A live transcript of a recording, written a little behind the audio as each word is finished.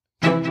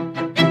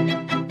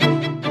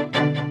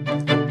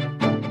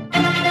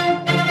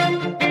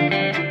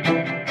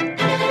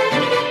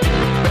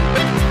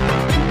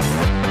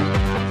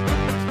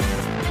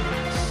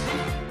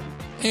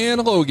And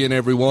hello again,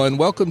 everyone.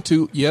 Welcome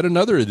to yet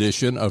another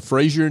edition of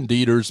Frazier and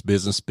Dieter's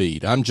Business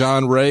Beat. I'm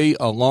John Ray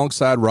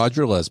alongside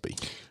Roger Lesby.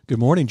 Good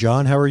morning,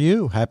 John. How are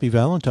you? Happy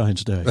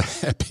Valentine's Day.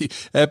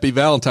 Happy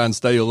Valentine's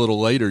Day a little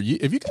later.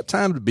 Have you got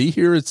time to be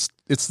here? It's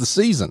the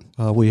season.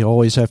 We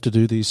always have to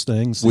do these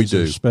things. These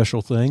are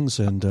special things,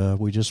 and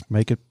we just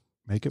make it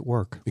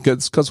work.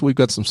 Because we've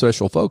got some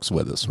special folks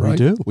with us, right?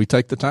 We do. We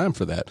take the time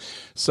for that.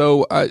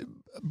 So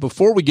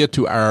before we get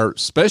to our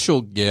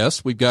special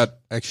guest, we've got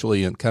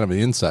actually kind of an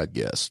inside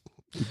guest.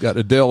 We've got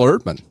Adele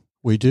Erdman.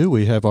 We do.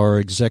 We have our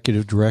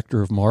executive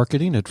director of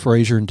marketing at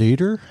Frazier and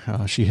Dieter.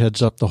 She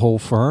heads up the whole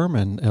firm.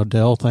 And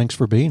Adele, thanks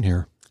for being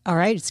here. All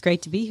right. It's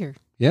great to be here.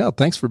 Yeah.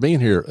 Thanks for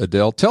being here,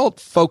 Adele. Tell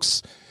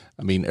folks,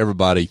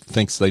 everybody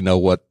thinks they know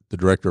what the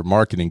director of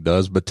marketing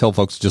does, but tell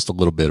folks just a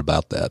little bit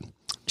about that.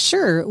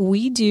 Sure.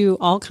 We do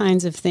all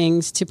kinds of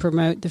things to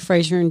promote the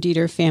Frazier and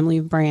Dieter family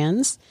of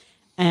brands.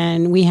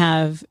 And we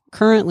have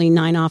currently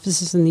 9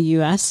 offices in the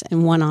U.S.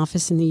 and 1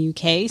 office in the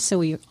U.K. So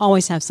we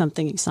always have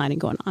something exciting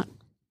going on.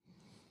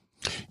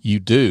 You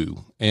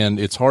do, and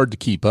it's hard to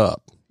keep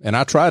up. And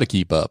I try to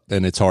keep up,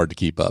 and it's hard to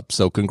keep up.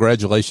 So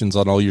congratulations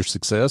on all your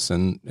success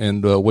and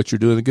what you're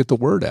doing to get the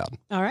word out.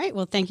 All right.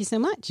 Well, thank you so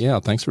much. Yeah,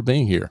 thanks for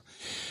being here.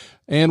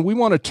 And we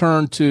want to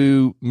turn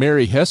to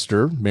Mary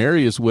Hester.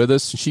 Mary is with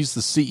us. She's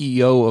the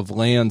CEO of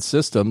Land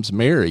Systems.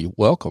 Mary,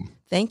 welcome.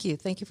 Thank you.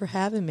 Thank you for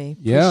having me.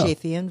 Yeah.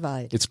 Appreciate the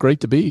invite. It's great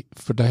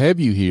to have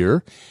you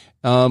here.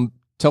 Tell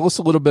us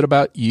a little bit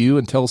about you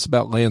and tell us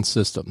about Land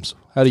Systems.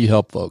 How do you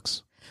help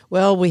folks?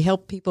 Well, we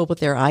help people with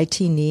their IT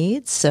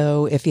needs.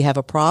 So if you have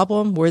a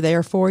problem, we're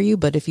there for you.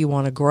 But if you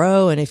want to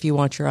grow and if you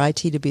want your IT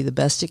to be the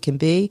best it can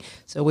be,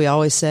 so we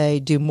always say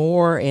do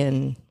more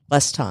in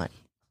less time.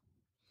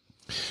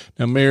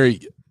 Now, Mary,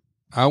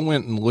 I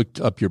went and looked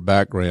up your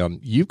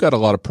background. You've got a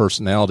lot of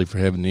personality for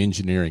having an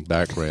engineering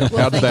background.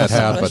 Well, how did that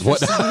happen?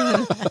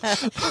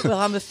 Well,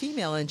 I'm a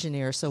female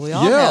engineer, so we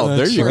all have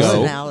there you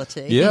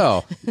personality. Go.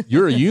 Yeah,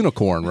 you're a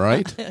unicorn,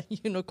 right?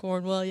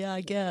 Unicorn, well, yeah,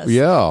 I guess.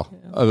 Yeah,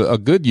 a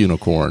good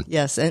unicorn.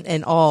 Yes,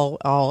 and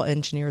all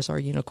engineers are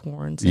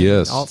unicorns. And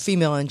yes. All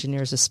female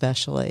engineers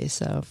especially.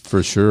 So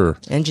for sure.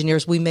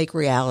 Engineers, we make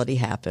reality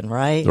happen,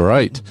 right?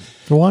 Right.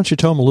 Well, why don't you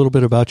tell them a little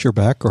bit about your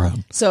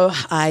background? So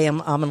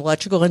I'm an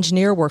electrical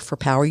engineer, worked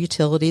for Power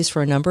Utilities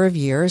for a number of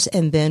years,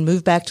 and then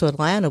moved back to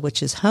Atlanta,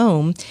 which is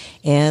home,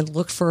 and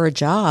looked for a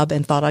job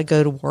and thought I'd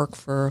go to work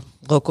for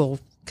local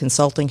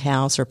consulting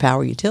house or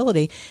power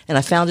utility. And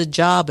I found a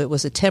job. It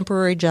was a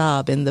temporary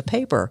job in the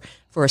paper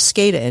for a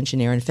SCADA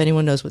engineer. And if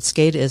anyone knows what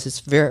SCADA is, it's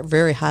very,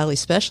 very highly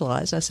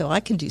specialized. I said, well, I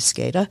can do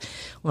SCADA.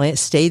 Well, I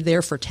stayed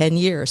there for 10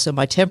 years. So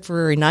my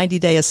temporary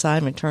 90-day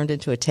assignment turned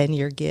into a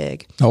 10-year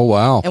gig. Oh,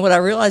 wow. And what I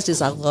realized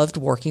is I loved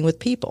working with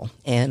people.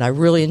 And I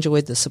really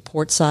enjoyed the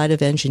support side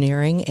of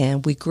engineering.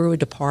 And we grew a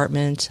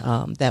department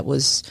that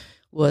was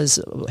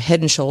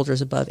head and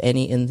shoulders above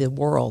any in the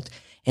world.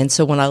 And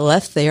so when I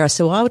left there, I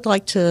said, well, I'd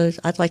like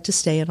to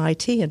stay in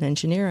IT and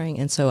engineering.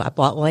 And so I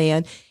bought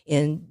land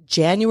in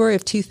January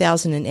of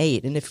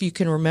 2008. And if you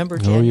can remember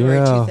January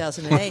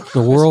 2008,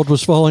 the world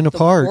was falling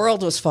apart. The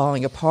world was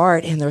falling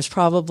apart, and there was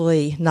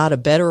probably not a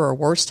better or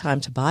worse time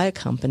to buy a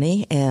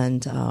company.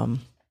 And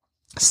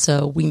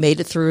so we made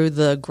it through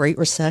the Great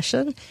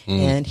Recession,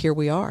 and here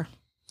we are.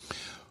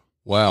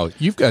 Wow,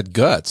 you've got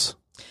guts.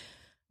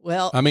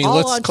 Well,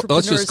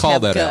 let's just call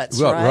that guts,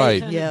 out.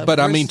 Right? Yeah, but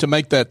to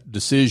make that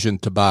decision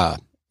to buy.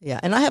 Yeah,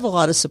 and I have a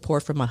lot of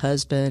support from my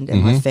husband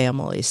and my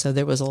family, so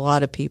there was a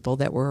lot of people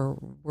that were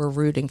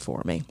rooting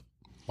for me.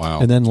 Wow.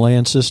 And then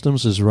Land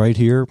Systems is right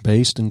here,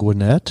 based in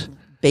Gwinnett.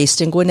 Based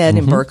in Gwinnett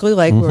in Berkeley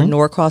Lake. We're in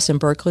Norcross in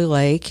Berkeley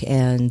Lake,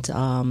 and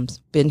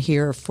been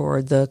here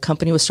the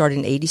company was started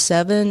in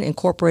 87,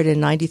 incorporated in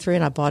 93,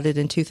 and I bought it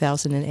in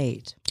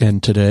 2008.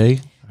 And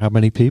today, how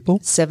many people?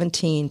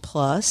 17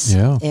 plus.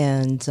 Yeah.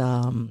 And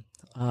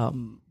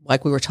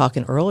like we were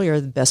talking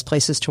earlier, the best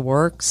places to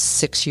work,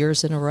 6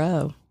 years in a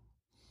row.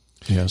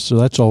 Yeah, so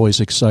that's always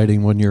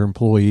exciting when your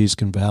employees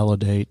can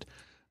validate,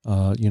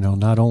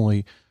 not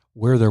only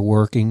where they're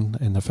working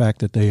and the fact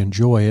that they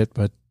enjoy it,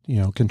 but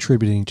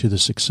contributing to the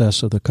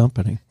success of the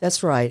company.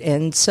 That's right.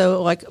 And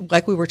so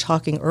like we were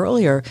talking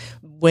earlier,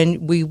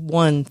 when we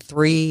won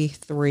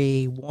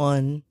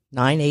 3-3-1,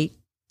 9-8,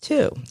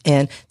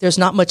 and there's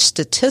not much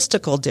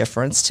statistical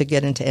difference to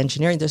get into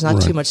engineering. There's not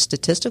too much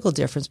statistical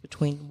difference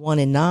between 1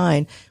 and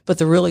 9, but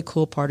the really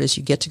cool part is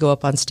you get to go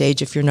up on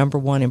stage if you're number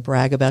 1 and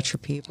brag about your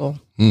people.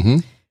 Mm-hmm.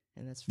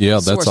 And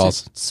that's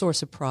awesome.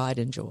 Source of pride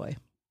and joy.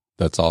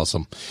 That's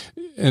awesome.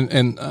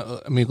 And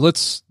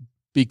let's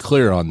be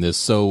clear on this.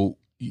 So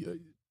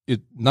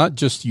it not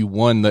just you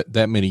won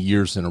that many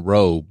years in a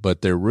row,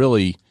 but there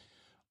really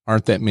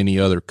aren't that many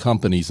other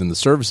companies in the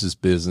services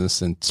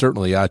business and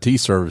certainly IT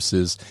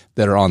services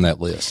that are on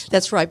that list.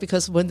 That's right,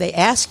 because when they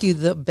ask you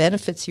the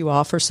benefits you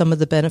offer, some of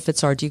the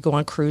benefits are, do you go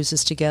on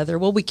cruises together?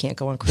 Well, we can't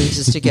go on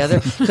cruises together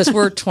because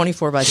we're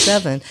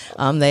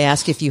 24/7. They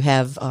ask if you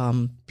have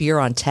beer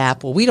on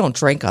tap. Well, we don't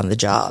drink on the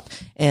job,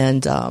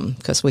 and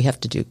because we have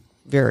to do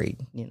very,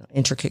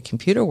 intricate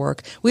computer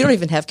work. We don't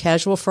even have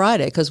casual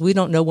Friday because we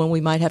don't know when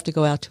we might have to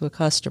go out to a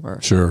customer.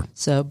 Sure.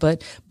 So,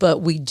 but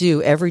we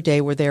do every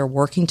day. We're there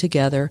working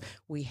together.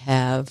 We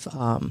have,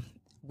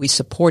 we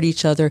support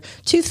each other.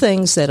 Two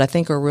things that I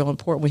think are real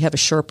important. We have a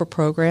Sherpa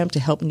program to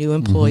help new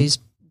employees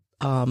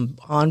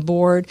on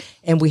board,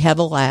 and we have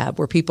a lab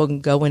where people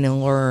can go in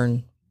and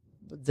learn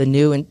the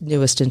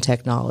newest in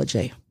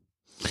technology.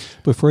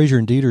 But Frazier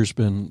and Dieter's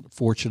been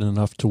fortunate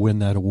enough to win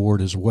that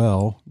award as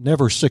well.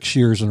 Never 6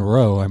 years in a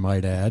row, I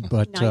might add.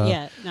 But not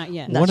yet.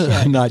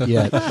 Not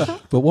yet.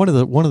 But one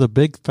of the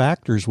big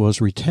factors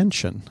was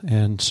retention,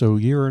 and so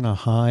you're in a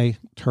high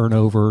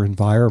turnover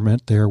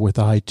environment there with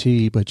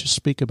IT. But just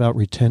speak about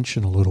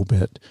retention a little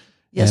bit.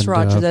 Yes,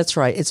 Roger, that's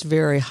right. It's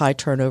very high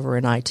turnover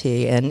in IT,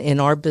 and in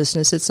our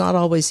business, it's not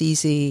always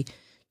easy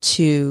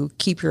to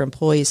keep your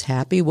employees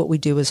happy. What we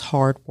do is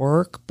hard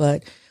work,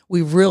 but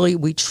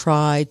we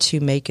try to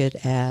make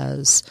it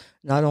as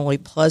not only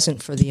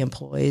pleasant for the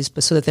employees,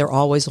 but so that they're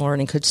always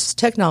learning. Because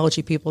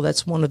technology people,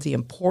 that's one of the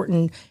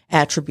important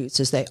attributes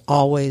is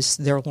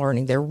they're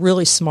learning. They're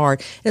really smart.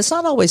 And it's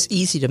not always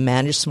easy to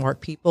manage smart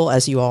people,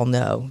 as you all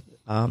know.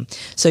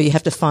 So you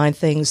have to find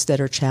things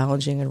that are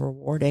challenging and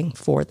rewarding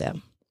for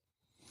them.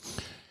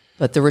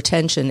 But the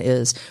retention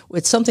it's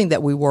something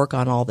that we work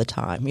on all the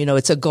time.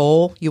 It's a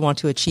goal you want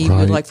to achieve. Right.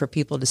 You'd like for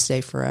people to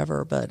stay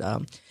forever, but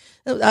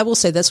I will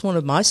say that's one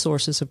of my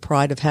sources of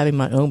pride of having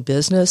my own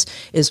business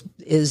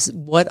is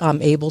what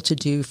I'm able to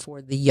do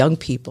for the young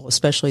people,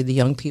 especially the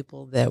young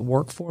people that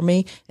work for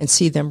me, and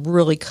see them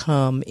really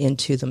come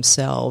into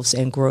themselves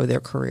and grow their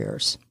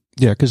careers.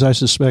 Yeah, because I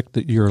suspect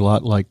that you're a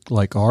lot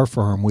like our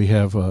firm. We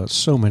have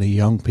so many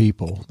young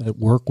people that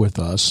work with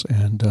us,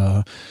 and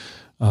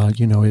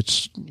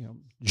it's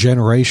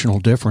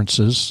generational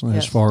differences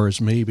as far as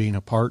me being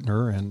a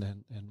partner and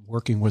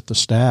working with the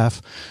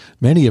staff,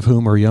 many of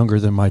whom are younger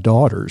than my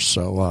daughters.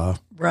 So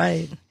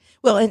right.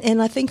 Well,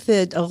 and I think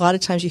that a lot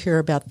of times you hear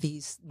about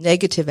these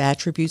negative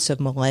attributes of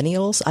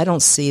millennials. I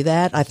don't see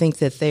that. I think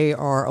that they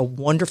are a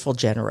wonderful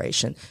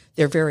generation.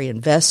 They're very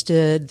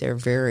invested. They're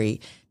very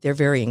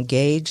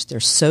engaged. They're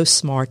so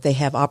smart. They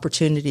have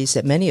opportunities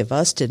that many of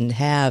us didn't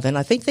have, and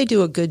I think they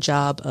do a good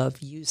job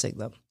of using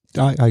them.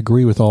 I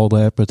agree with all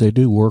that, but they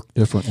do work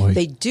differently.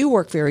 They do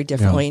work very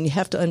differently, and you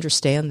have to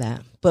understand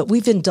that. But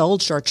we've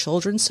indulged our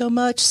children so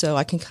much, so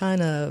I can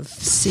kind of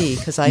see,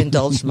 because I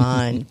indulged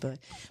mine.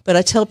 But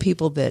I tell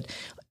people that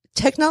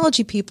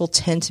technology people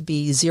tend to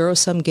be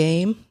zero-sum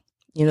game,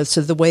 so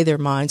the way their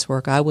minds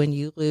work, I win,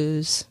 you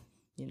lose,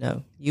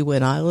 you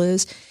win, I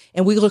lose.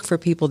 And we look for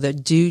people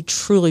that do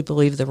truly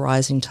believe the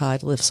rising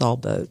tide lifts all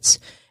boats.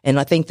 And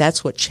I think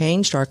that's what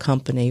changed our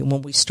company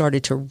when we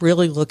started to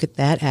really look at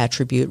that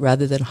attribute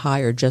rather than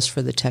hire just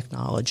for the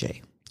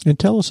technology. And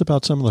tell us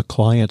about some of the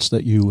clients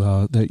that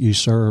you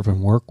serve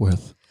and work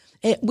with.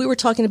 We were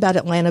talking about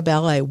Atlanta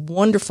Ballet,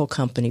 wonderful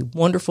company,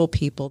 wonderful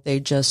people. They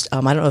just, I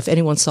don't know if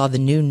anyone saw the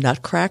new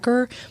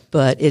Nutcracker,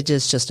 but it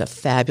is just a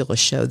fabulous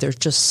show. They're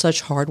just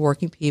such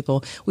hardworking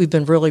people. We've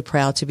been really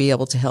proud to be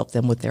able to help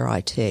them with their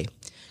IT.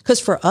 Because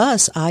for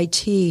us,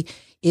 IT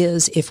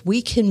is if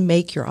we can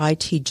make your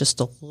IT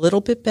just a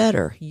little bit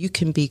better, you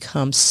can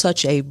become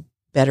such a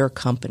better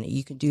company.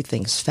 You can do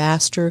things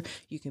faster.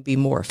 You can be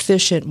more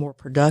efficient, more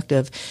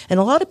productive. And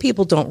a lot of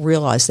people don't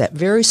realize that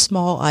very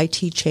small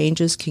IT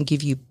changes can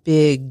give you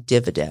big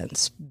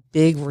dividends,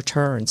 big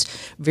returns.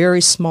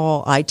 Very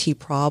small IT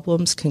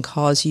problems can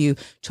cause you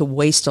to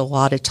waste a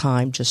lot of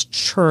time just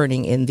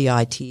churning in the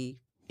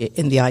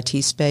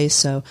IT space.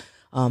 So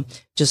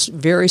just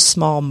very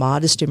small,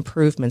 modest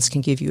improvements can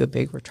give you a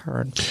big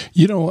return.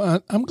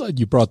 I'm glad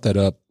you brought that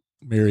up,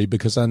 Mary,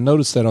 because I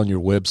noticed that on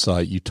your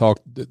website, you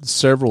talked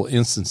several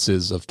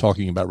instances of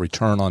talking about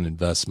return on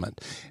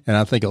investment. And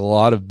I think a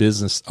lot of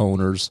business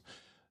owners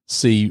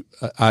see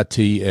IT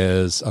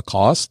as a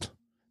cost,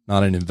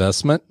 not an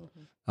investment,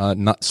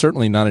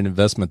 certainly not an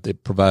investment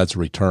that provides a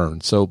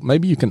return. So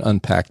maybe you can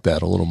unpack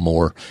that a little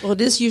more. Well, it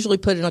is usually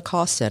put in a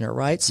cost center,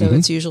 right? So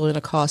it's usually in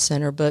a cost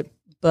center, but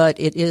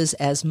it is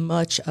as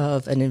much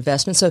of an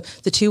investment. So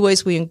the two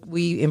ways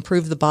we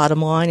improve the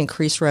bottom line,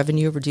 increase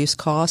revenue, reduce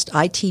cost,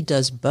 IT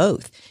does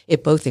both.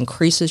 It both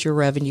increases your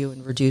revenue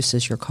and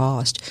reduces your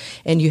cost.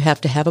 And you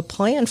have to have a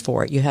plan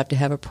for it. You have to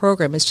have a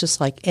program. It's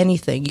just like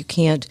anything. You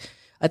can't,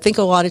 I think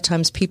a lot of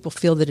times people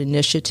feel that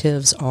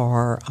initiatives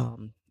are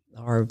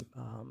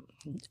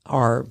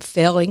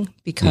failing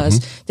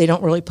because they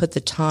don't really put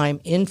the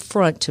time in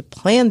front to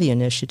plan the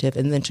initiative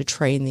and then to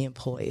train the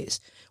employees.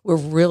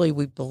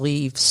 We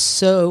believe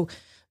so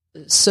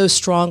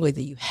strongly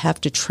that you have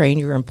to train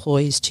your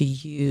employees to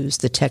use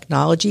the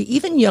technology.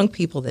 Even young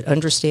people that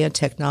understand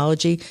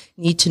technology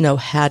need to know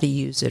how to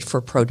use it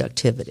for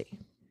productivity.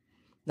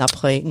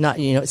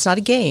 It's not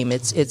a game.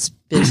 It's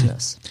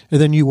business.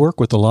 And then you work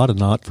with a lot of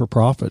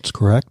not-for-profits,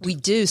 correct? We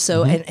do.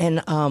 So,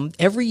 and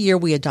every year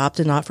we adopt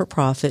a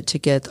not-for-profit to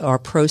get our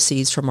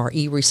proceeds from our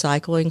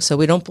e-recycling. So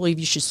we don't believe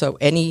you should throw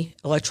any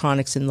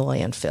electronics in the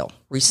landfill.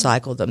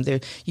 Recycle them.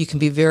 You can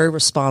be very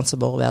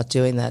responsible about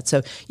doing that.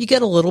 So you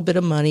get a little bit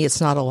of money. It's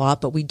not a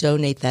lot, but we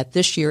donate that.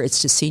 This year it's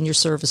to Senior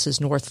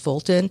Services North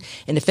Fulton.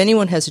 And if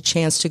anyone has a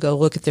chance to go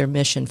look at their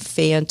mission,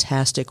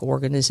 fantastic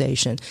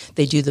organization.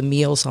 They do the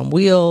Meals on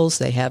Wheels.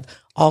 They have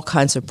all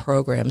kinds of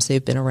programs.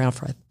 They've been around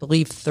for, I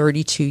believe,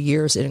 32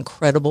 years, an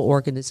incredible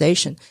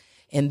organization.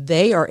 And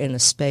they are in a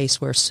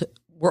space where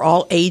we're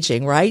all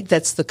aging, right?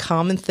 That's the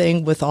common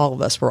thing with all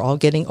of us. We're all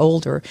getting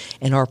older,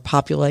 and our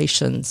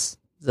populations,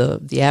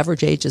 the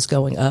average age is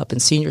going up, and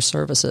Senior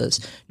Services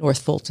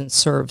North Fulton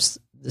serves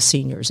the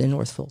seniors in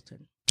North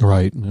Fulton.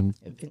 Right. And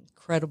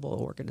incredible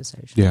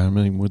organization. Yeah, I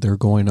mean, they're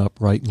going up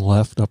right and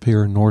left up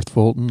here in North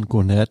Fulton,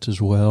 Gwinnett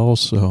as well.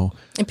 So,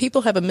 and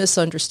people have a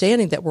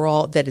misunderstanding that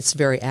that it's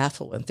very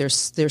affluent.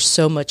 There's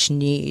so much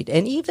need,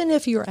 and even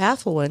if you're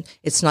affluent,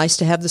 it's nice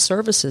to have the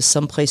services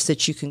someplace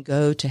that you can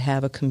go to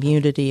have a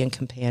community and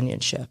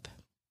companionship.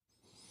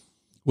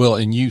 Well,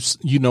 and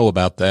you know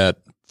about that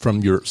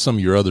from some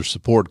of your other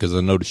support, because I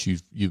noticed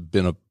you've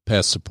been a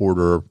past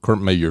supporter, or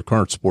maybe your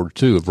current supporter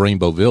too, of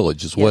Rainbow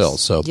Village as well.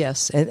 So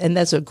yes, and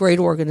that's a great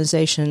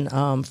organization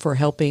for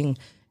helping,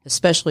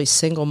 especially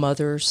single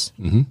mothers,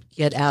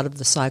 get out of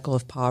the cycle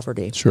of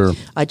poverty. Sure.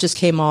 I just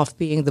came off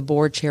being the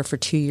board chair for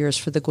 2 years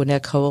for the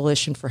Gwinnett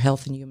Coalition for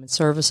Health and Human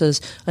Services,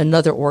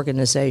 another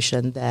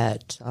organization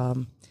that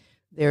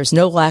there's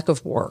no lack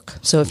of work.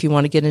 So if you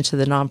want to get into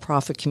the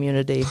nonprofit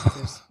community,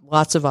 there's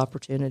lots of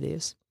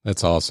opportunities.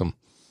 That's awesome.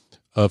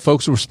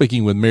 Folks, we're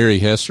speaking with Mary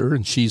Hester,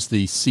 and she's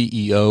the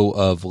CEO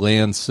of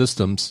Land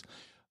Systems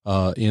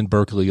in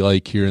Berkeley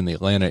Lake here in the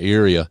Atlanta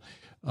area.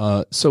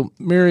 So,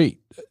 Mary,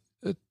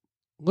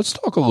 let's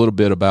talk a little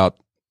bit about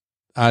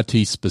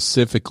IT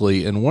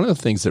specifically. And one of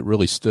the things that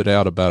really stood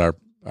out about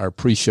our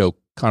pre-show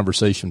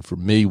conversation for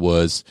me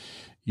was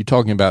you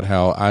talking about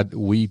how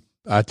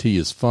IT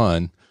is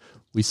fun.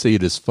 We see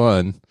it as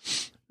fun.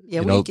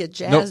 Yeah, we get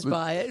jazzed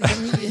by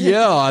it.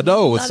 Yeah, I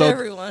know. Not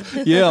everyone.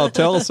 Yeah,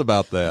 tell us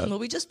about that. Well,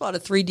 we just bought a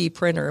 3D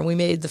printer,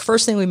 and the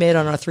first thing we made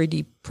on our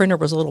 3D printer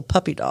was a little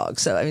puppy dog.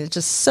 So, I mean, it's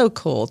just so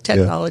cool.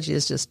 Technology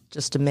is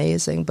just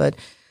amazing. But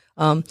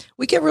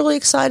we get really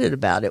excited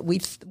about it. We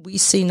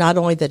see not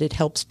only that it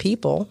helps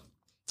people,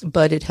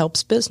 but it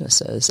helps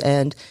businesses.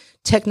 And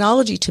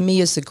technology, to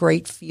me, is the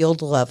great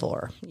field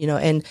leveler.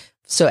 And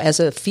so as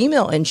a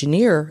female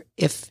engineer,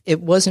 if it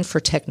wasn't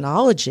for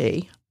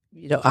technology,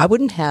 I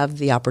wouldn't have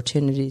the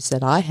opportunities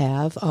that I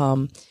have.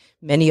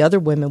 Many other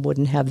women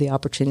wouldn't have the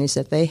opportunities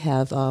that they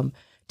have.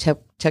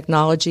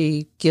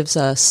 Technology gives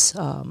us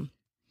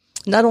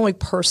not only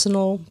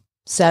personal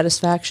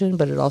satisfaction,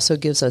 but it also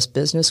gives us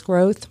business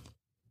growth.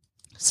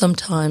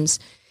 Sometimes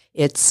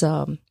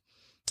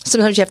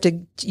sometimes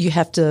you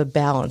have to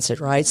balance it,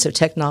 right? So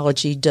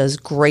technology does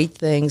great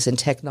things, and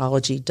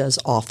technology does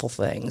awful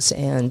things.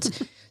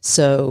 And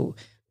so,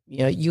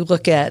 you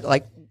look at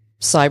like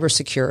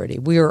cybersecurity.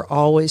 We are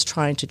always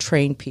trying to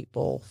train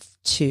people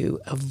to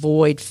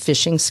avoid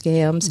phishing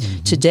scams.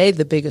 Mm-hmm. Today,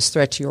 the biggest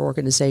threat to your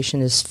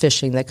organization is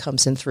phishing that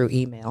comes in through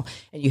email.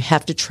 And you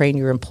have to train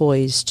your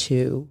employees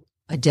to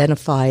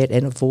identify it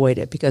and avoid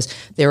it, because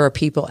there are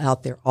people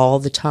out there all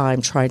the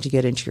time trying to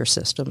get into your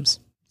systems.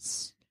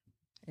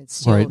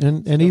 Right.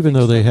 And even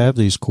though they have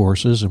these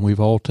courses, and we've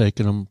all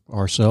taken them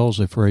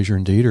ourselves at Fraser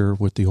and Dieter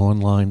with the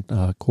online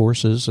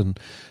courses, and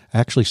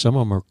actually some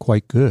of them are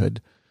quite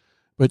good.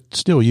 But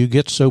still, you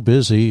get so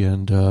busy,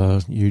 and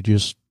you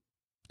just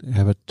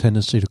have a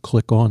tendency to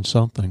click on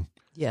something.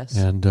 Yes.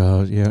 And,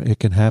 it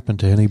can happen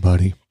to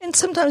anybody. And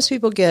sometimes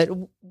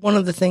one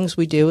of the things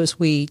we do is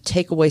we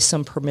take away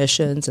some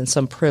permissions and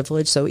some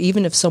privilege. So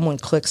even if someone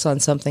clicks on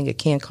something, it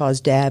can't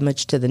cause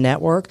damage to the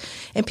network.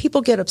 And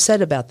people get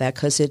upset about that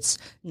because it's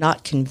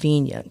not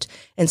convenient.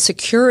 And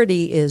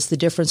security is the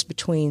difference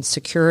between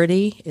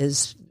security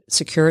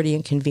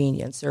and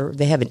convenience.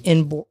 They have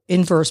an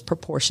inverse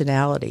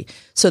proportionality.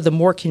 So the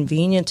more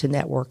convenient a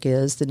network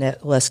is, the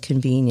less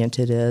convenient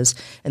it is.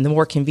 And the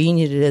more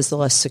convenient it is, the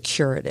less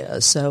secure it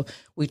is. So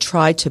we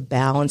try to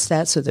balance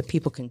that so that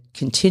people can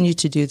continue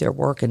to do their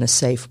work in a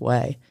safe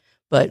way.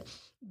 But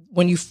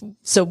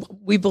so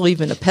we believe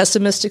in a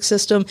pessimistic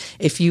system.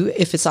 If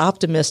it's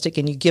optimistic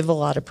and you give a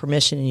lot of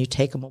permission and you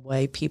take them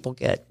away, people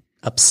get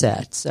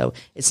upset. So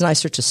it's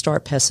nicer to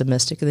start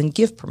pessimistic and then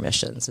give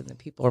permissions, and then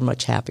people are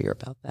much happier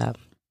about that.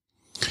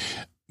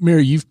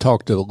 Mary, you've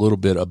talked a little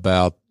bit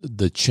about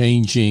the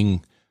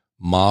changing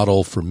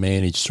model for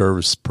managed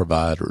service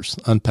providers.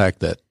 Unpack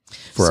that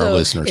for our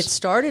listeners. It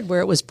started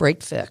where it was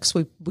break fix.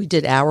 We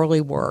did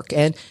hourly work,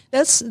 and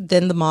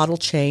then the model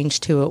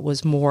changed to it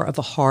was more of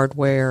a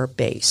hardware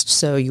based.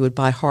 So you would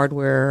buy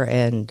hardware,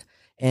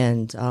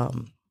 and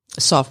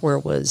software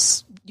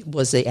was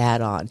was the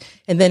add-on.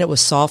 And then it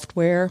was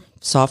software.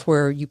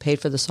 Software, you paid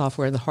for the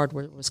software, and the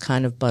hardware was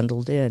kind of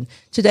bundled in.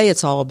 Today,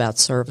 it's all about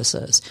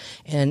services.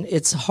 And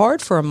it's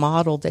hard for a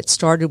model that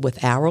started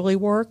with hourly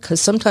work,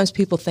 because sometimes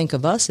people think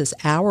of us as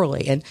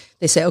hourly. And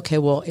they say, okay,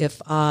 well,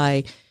 if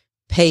I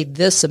paid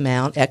this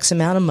amount, X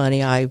amount of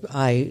money, I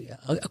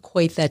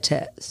equate that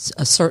to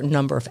a certain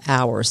number of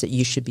hours that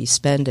you should be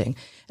spending.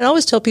 And I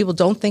always tell people,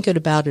 don't think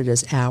about it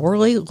as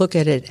hourly, look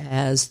at it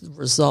as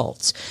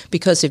results.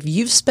 Because if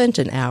you've spent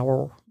an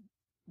hour,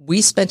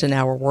 we spent an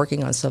hour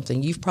working on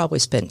something, you've probably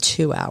spent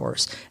 2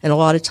 hours. And a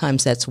lot of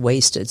times that's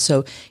wasted.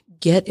 So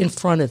get in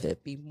front of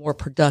it, be more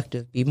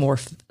productive, be more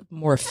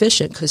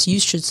efficient, because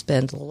you should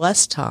spend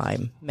less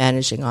time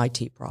managing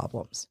IT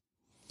problems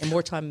and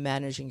more time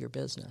managing your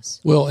business.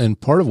 Well, and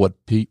part of what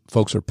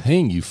folks are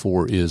paying you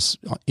for is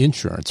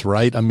insurance,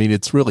 right? I mean,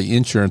 it's really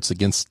insurance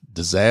against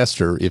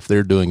disaster if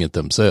they're doing it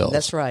themselves.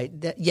 That's right.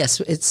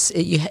 Yes,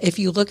 if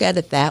you look at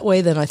it that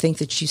way, then I think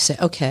that you say,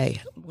 okay,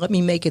 let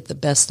me make it the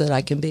best that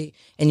I can be,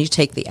 and you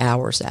take the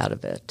hours out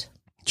of it.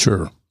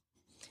 Sure.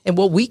 And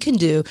what we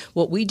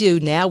do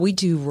now, we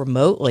do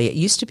remotely. It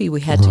used to be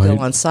we had to go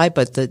on site,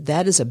 but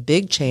that is a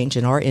big change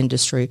in our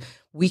industry.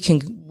 We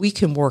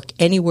can work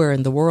anywhere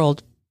in the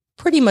world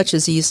pretty much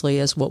as easily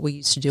as what we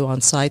used to do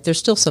on site. There's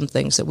still some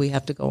things that we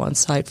have to go on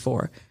site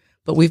for,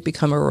 but we've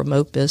become a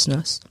remote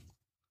business.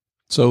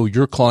 So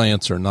your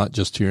clients are not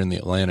just here in the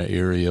Atlanta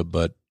area,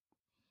 but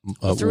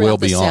throughout well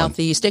the beyond.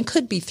 Southeast, and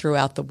could be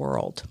throughout the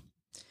world.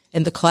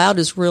 And the cloud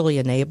has really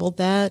enabled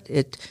that.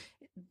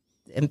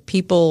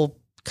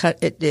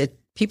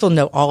 People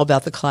know all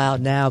about the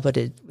cloud now, but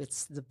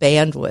it's the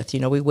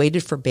bandwidth. We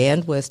waited for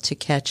bandwidth to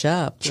catch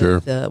up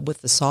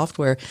with the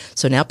software.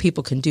 So now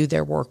people can do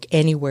their work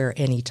anywhere,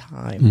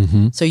 anytime.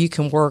 Mm-hmm. So you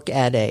can work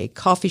at a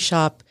coffee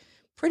shop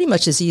pretty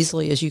much as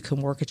easily as you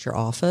can work at your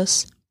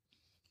office.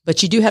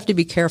 But you do have to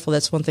be careful.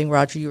 That's one thing,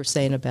 Roger, you were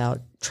saying about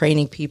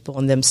training people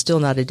and them still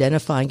not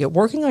identifying it.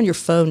 Working on your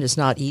phone is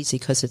not easy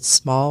because it's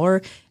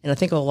smaller. And I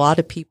think a lot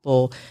of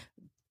people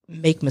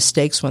make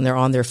mistakes when they're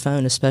on their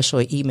phone,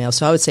 especially email.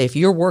 So I would say if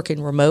you're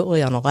working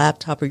remotely on a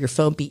laptop or your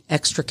phone, be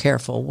extra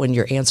careful when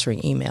you're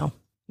answering email.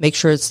 Make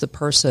sure it's the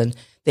person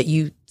that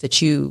you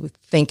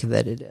think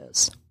that it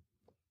is.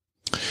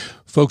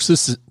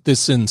 Folks,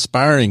 this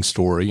inspiring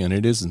story, and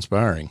it is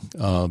inspiring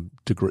to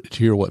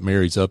hear what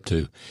Mary's up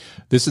to.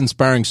 This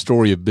inspiring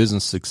story of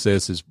business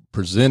success is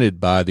presented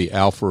by the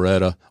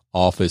Alpharetta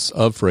office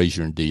of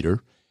Frazier &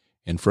 Deeter.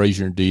 And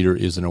Frazier & Deeter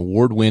is an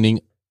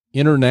award-winning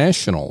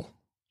international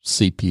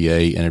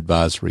CPA and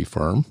advisory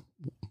firm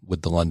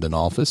with the London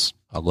office.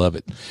 I love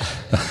it.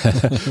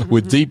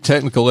 With deep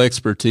technical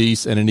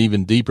expertise and an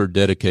even deeper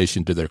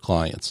dedication to their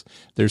clients.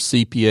 Their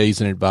CPAs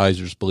and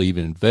advisors believe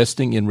in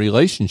investing in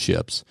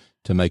relationships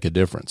to make a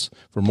difference.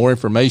 For more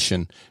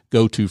information,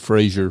 go to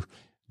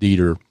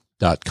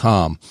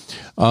FrazierDeeter.com.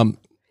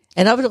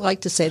 And I would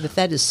like to say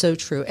that is so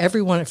true.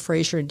 Everyone at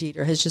Frazier &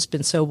 Deeter has just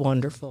been so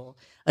wonderful.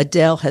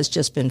 Adele has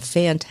just been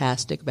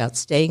fantastic about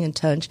staying in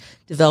touch,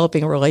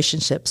 developing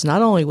relationships,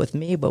 not only with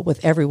me, but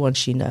with everyone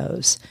she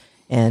knows.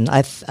 And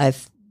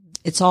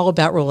it's all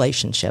about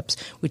relationships.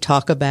 We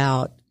talk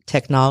about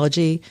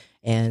technology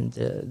and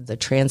the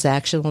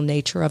transactional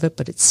nature of it,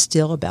 but it's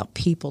still about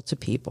people to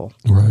people.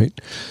 Right.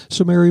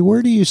 So, Mary,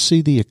 where do you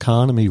see the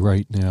economy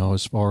right now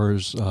as far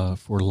as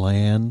for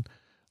land,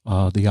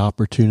 the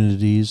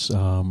opportunities,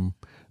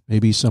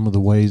 maybe some of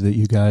the ways that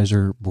you guys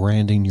are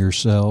branding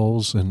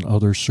yourselves and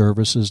other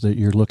services that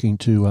you're looking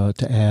to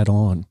add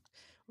on?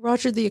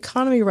 Roger, the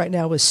economy right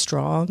now is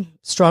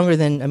stronger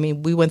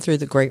than, we went through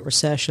the Great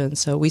Recession,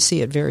 so we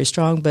see it very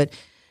strong, but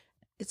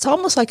it's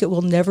almost like it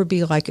will never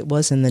be like it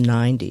was in the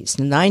 90s.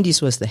 The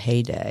 90s was the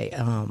heyday.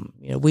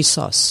 We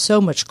saw so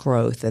much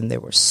growth and there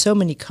were so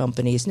many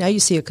companies. Now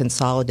you see a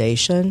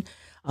consolidation.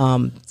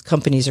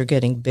 Companies are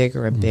getting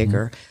bigger and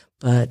bigger.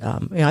 But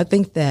I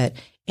think that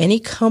any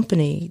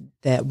company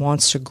that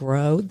wants to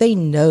grow, they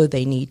know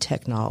they need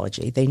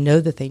technology. They know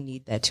that they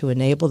need that to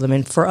enable them.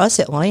 And for us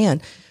at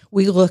Land,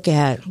 we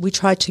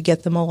try to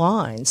get them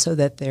aligned so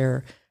that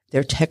their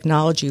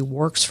technology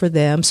works for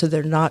them, so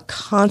they're not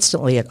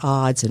constantly at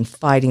odds and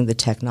fighting the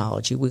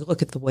technology. We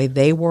look at the way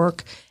they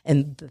work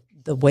and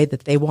the way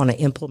that they want to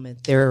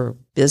implement their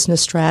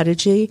business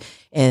strategy,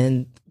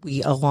 and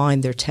we align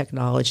their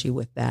technology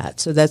with that.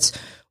 So that's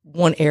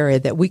one area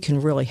that we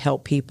can really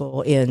help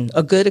people in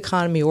a good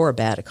economy or a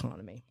bad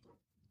economy.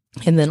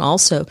 And then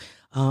also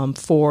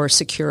for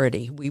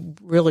security, we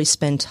really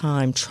spend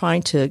time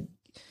trying to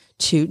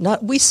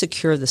we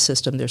secure the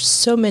system. There's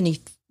so many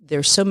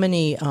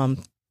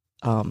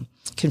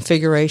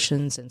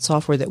configurations and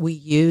software that we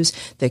use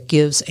that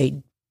gives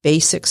a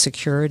basic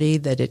security,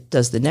 that it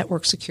does the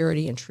network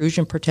security,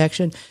 intrusion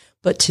protection.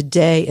 But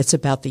today it's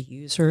about the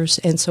users.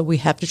 And so we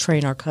have to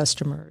train our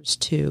customers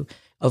to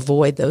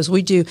avoid those.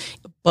 We do,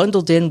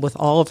 bundled in with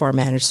all of our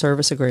managed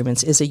service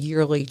agreements, is a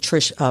yearly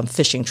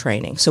phishing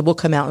training. So we'll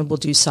come out and we'll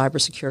do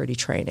cybersecurity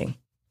training.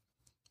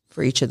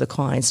 for each of the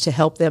clients to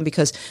help them,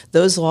 because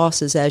those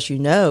losses, as you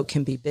know,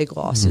 can be big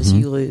losses.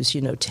 You lose,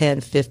 $10,000,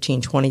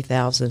 $15,000,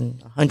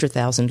 $20,000,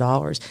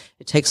 $100,000.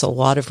 It takes a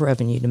lot of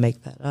revenue to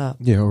make that up.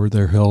 Yeah, or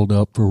they're held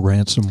up for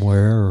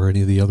ransomware or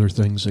any of the other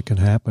things that can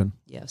happen.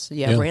 Yes.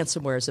 Yeah.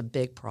 Ransomware is a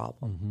big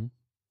problem.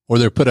 Or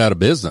they're put out of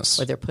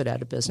business. Or they're put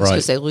out of business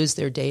because they lose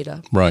their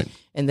data. Right.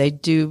 And they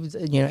do,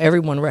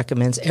 everyone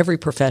recommends, every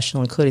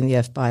professional, including the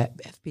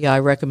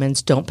FBI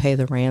recommends don't pay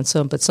the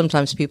ransom, but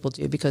sometimes people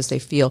do because they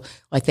feel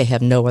like they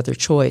have no other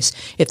choice.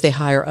 If they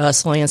hire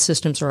us, Land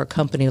Systems, or a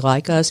company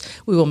like us,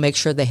 we will make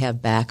sure they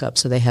have backup,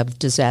 so they have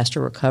disaster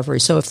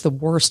recovery. So if the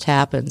worst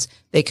happens,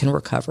 they can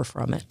recover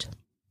from it.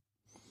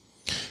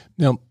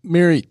 Now,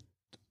 Mary,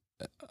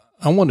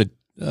 I wanted,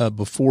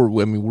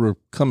 we're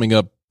coming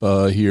up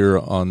here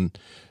on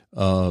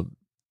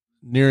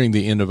nearing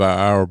the end of our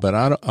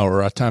hour,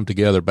 or our time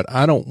together, but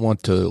I don't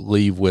want to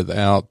leave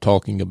without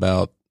talking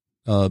about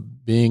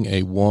being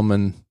a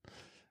woman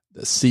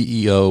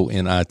CEO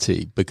in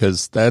IT,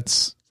 because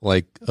that's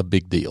like a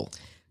big deal.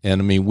 And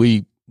I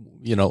mean,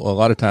 a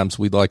lot of times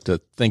we'd like to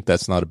think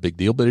that's not a big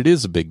deal, but it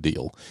is a big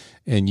deal.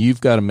 And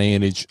you've got to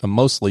manage a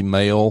mostly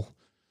male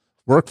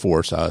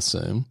workforce, I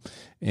assume,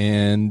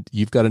 and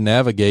you've got to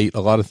navigate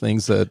a lot of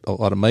things that a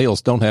lot of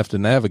males don't have to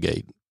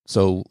navigate.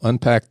 So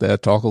unpack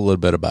that, talk a little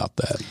bit about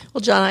that.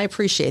 Well, John, I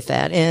appreciate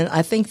that. And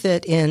I think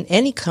that in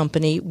any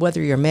company, whether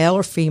you're male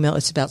or female,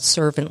 it's about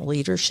servant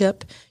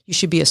leadership. You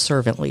should be a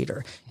servant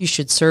leader. You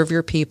should serve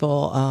your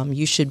people.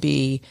 You should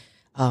be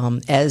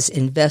as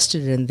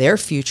invested in their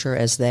future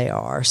as they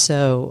are.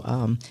 So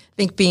I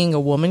think being a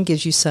woman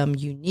gives you some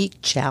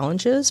unique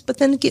challenges, but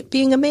then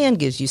being a man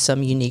gives you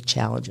some unique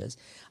challenges.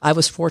 I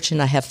was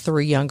fortunate. I have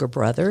 3 younger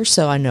brothers,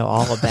 so I know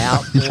all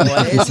about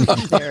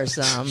boys. There's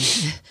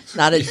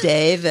not a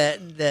day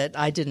that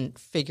I didn't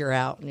figure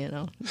out,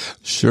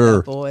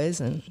 Sure, boys,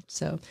 and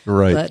so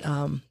right.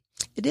 But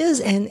it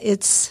is, and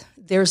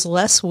there's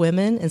less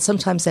women, and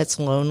sometimes that's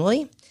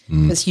lonely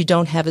because you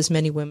don't have as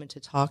many women to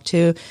talk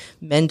to.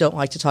 Men don't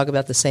like to talk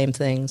about the same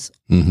things,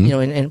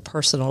 in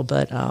personal,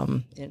 but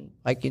they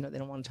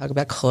don't want to talk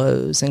about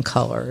clothes and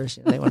colors.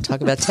 They want to talk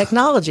about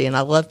technology, and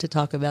I love to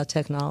talk about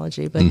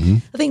technology. But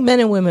I think men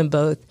and women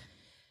both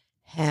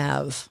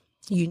have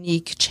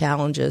unique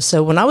challenges.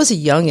 So when I was a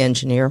young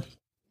engineer,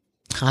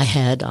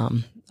 I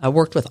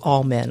worked with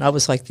all men. I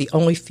was like the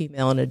only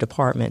female in a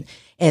department,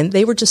 and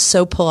they were just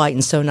so polite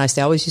and so nice.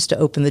 They always used to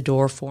open the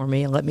door for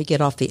me and let me get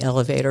off the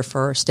elevator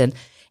first,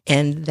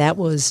 and that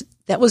was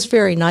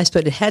very nice,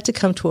 but it had to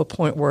come to a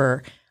point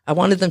where I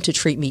wanted them to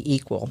treat me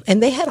equal.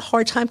 And they had a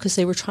hard time because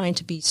they were trying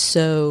to be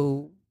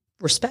so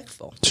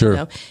respectful.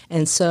 Sure.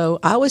 And so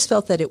I always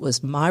felt that it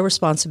was my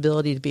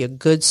responsibility to be a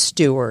good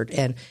steward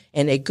and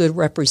a good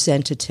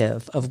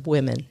representative of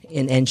women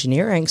in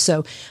engineering.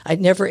 So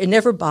it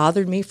never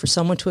bothered me for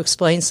someone to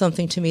explain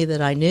something to me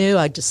that I knew.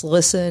 I just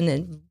listened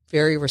and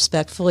very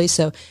respectfully.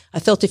 So I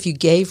felt if you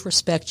gave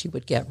respect, you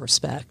would get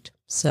respect.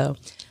 So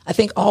I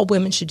think all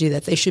women should do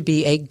that. They should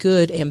be a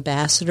good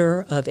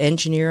ambassador of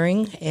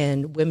engineering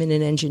and women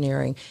in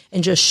engineering,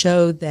 and just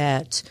show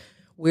that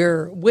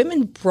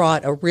women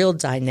brought a real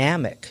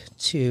dynamic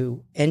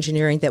to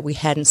engineering that we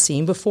hadn't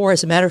seen before.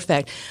 As a matter of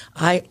fact,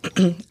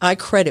 I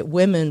credit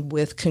women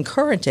with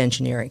concurrent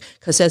engineering,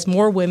 because as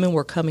more women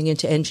were coming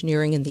into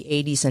engineering in the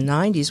 80s and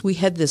 90s, we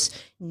had this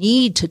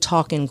need to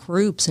talk in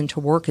groups and to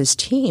work as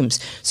teams.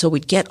 So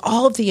we'd get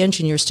all of the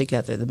engineers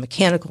together, the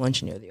mechanical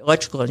engineer, the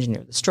electrical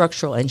engineer, the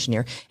structural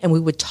engineer, and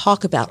we would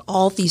talk about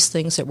all these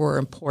things that were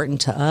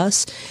important to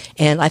us.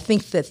 And I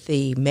think that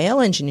the male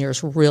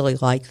engineers really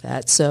like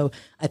that. So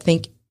I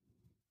think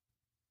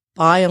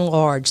by and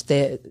large,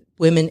 the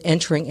women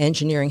entering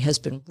engineering has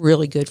been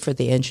really good for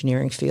the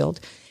engineering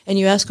field. And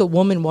you ask a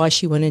woman why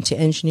she went into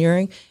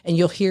engineering, and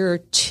you'll hear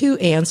 2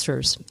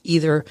 answers: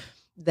 either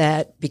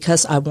that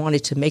because I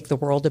wanted to make the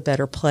world a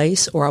better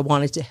place, or I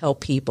wanted to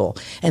help people.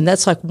 And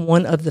that's like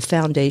one of the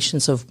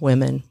foundations of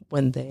women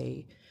when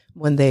they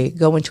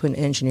go into an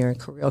engineering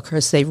career,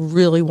 because they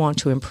really want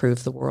to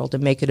improve the world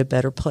and make it a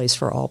better place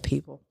for all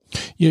people.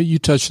 Yeah, you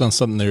touched on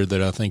something there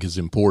that I think is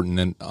important,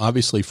 and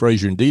obviously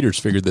Fraser and Dieter's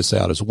figured this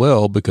out as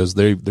well, because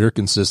they're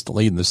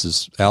consistently, and this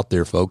is out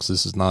there, folks.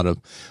 This is not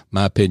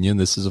my opinion.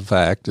 This is a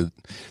fact.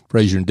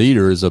 Fraser and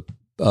Dieter is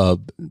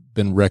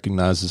been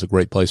recognized as a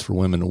great place for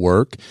women to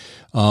work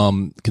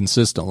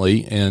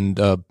consistently, and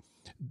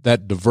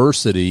that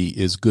diversity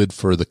is good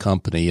for the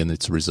company and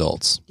its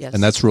results. Yes.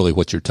 And that's really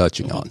what you're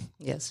touching on.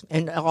 Yes,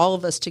 and all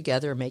of us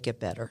together make it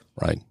better.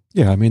 Right.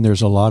 Yeah, I mean,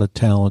 there's a lot of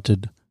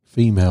talented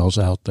females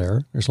out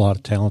there. There's a lot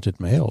of talented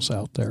males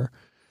out there,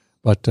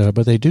 but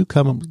they do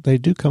come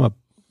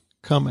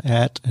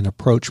at and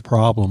approach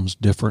problems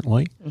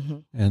differently,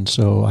 and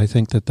so I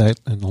think that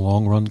in the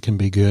long run can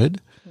be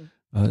good,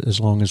 as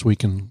long as we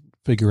can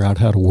figure out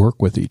how to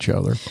work with each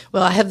other.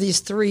 Well, I have these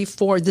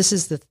 4. This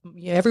is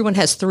everyone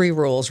has 3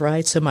 rules,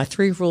 right? So my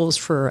 3 rules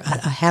for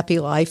a happy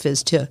life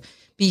is to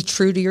be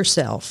true to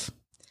yourself,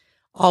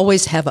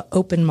 always have an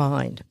open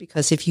mind,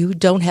 because if you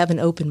don't have an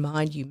open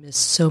mind, you miss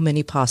so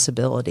many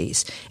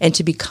possibilities, and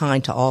to be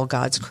kind to all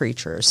God's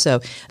creatures. So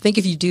I think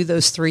if you do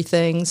those three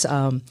things,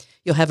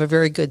 you'll have a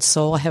very good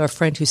soul. I have a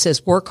friend who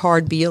says, work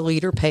hard, be a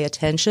leader, pay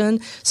attention.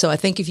 So I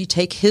think if you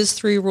take his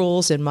 3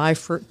 rules and my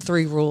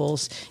 3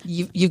 rules,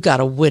 you've got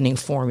a winning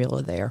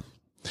formula there.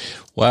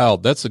 Wow,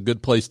 that's a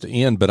good place to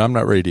end, but I'm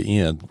not ready to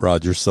end,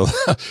 Roger. So,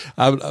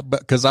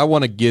 because I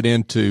want to get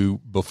into,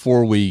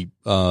 before we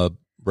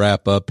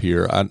wrap up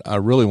here, I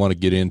really want to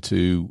get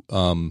into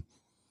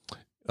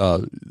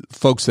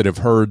folks that have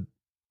heard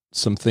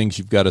some things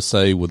you've got to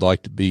say, would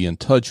like to be in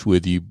touch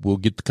with you. We'll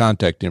get the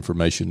contact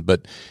information,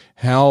 but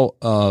how,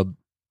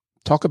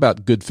 talk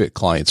about good fit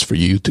clients for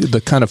you,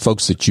 the kind of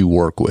folks that you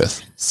work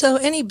with. So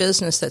any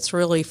business that's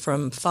really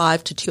from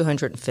 5 to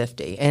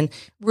 250, and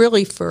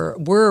really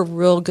we're a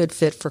real good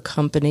fit for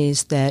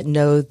companies that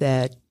know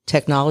that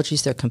technology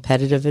is their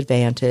competitive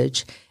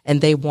advantage and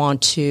they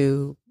want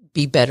to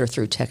be better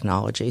through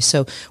technology.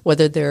 So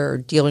whether they're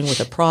dealing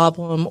with a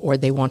problem or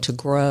they want to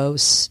grow,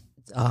 so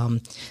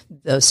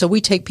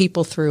we take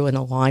people through an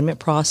alignment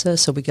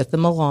process. So we get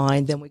them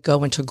aligned, then we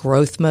go into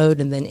growth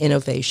mode and then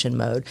innovation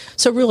mode.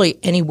 So really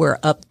anywhere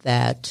up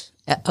that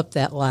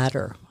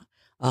ladder.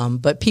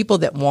 But people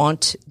that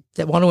want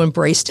to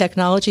embrace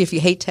technology, if you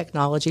hate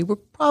technology, we're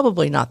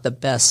probably not the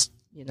best,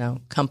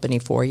 company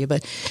for you.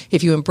 But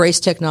if you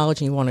embrace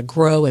technology and you want to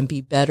grow and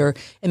be better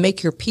and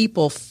make your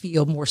people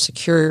feel more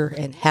secure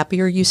and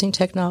happier using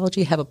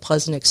technology, have a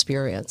pleasant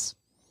experience.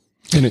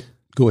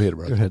 Go ahead,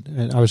 Roger. Go ahead.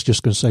 And I was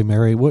just going to say,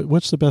 Mary,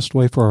 what's the best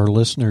way for our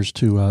listeners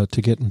to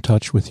get in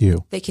touch with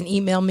you? They can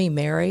email me,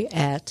 Mary,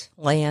 at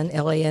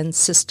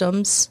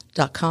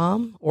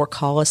lansystems.com, or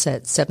call us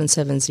at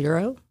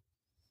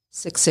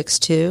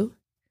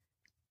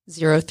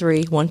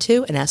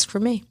 770-662-0312 and ask for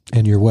me.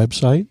 And your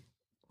website?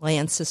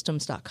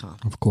 Landsystems.com.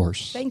 Of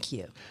course. Thank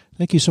you.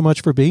 Thank you so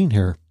much for being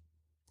here.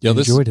 Yeah,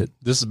 enjoyed it.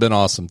 This has been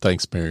awesome.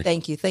 Thanks, Mary.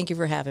 Thank you. Thank you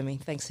for having me.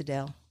 Thanks,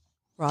 Adele.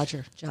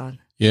 Roger, John.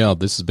 Yeah,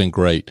 this has been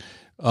great.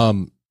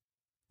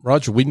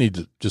 Roger, we need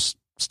to just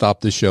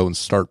stop this show and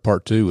start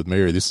part 2 with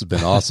Mary. This has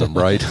been awesome,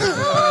 right?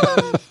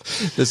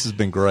 This has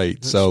been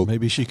great. So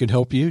maybe she can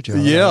help you,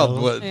 John. Yeah,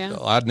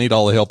 I need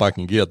all the help I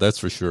can get. That's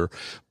for sure.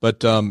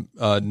 But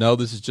no,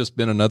 this has just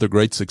been another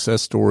great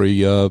success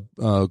story,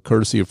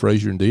 courtesy of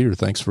Frazier and Dieter.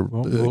 Thanks for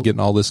getting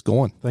all this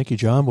going. Thank you,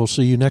 John. We'll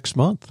see you next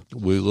month.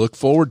 We look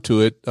forward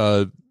to it,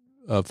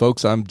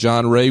 folks. I'm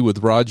John Ray with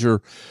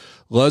Roger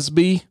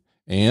Lusby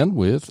and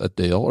with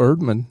Adele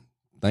Erdman.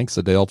 Thanks,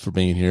 Adele, for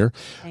being here.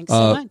 Thanks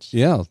so much.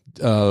 Yeah.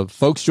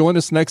 Folks, join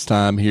us next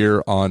time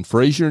here on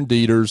Frazier and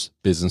Dieter's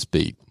Business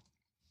Beat.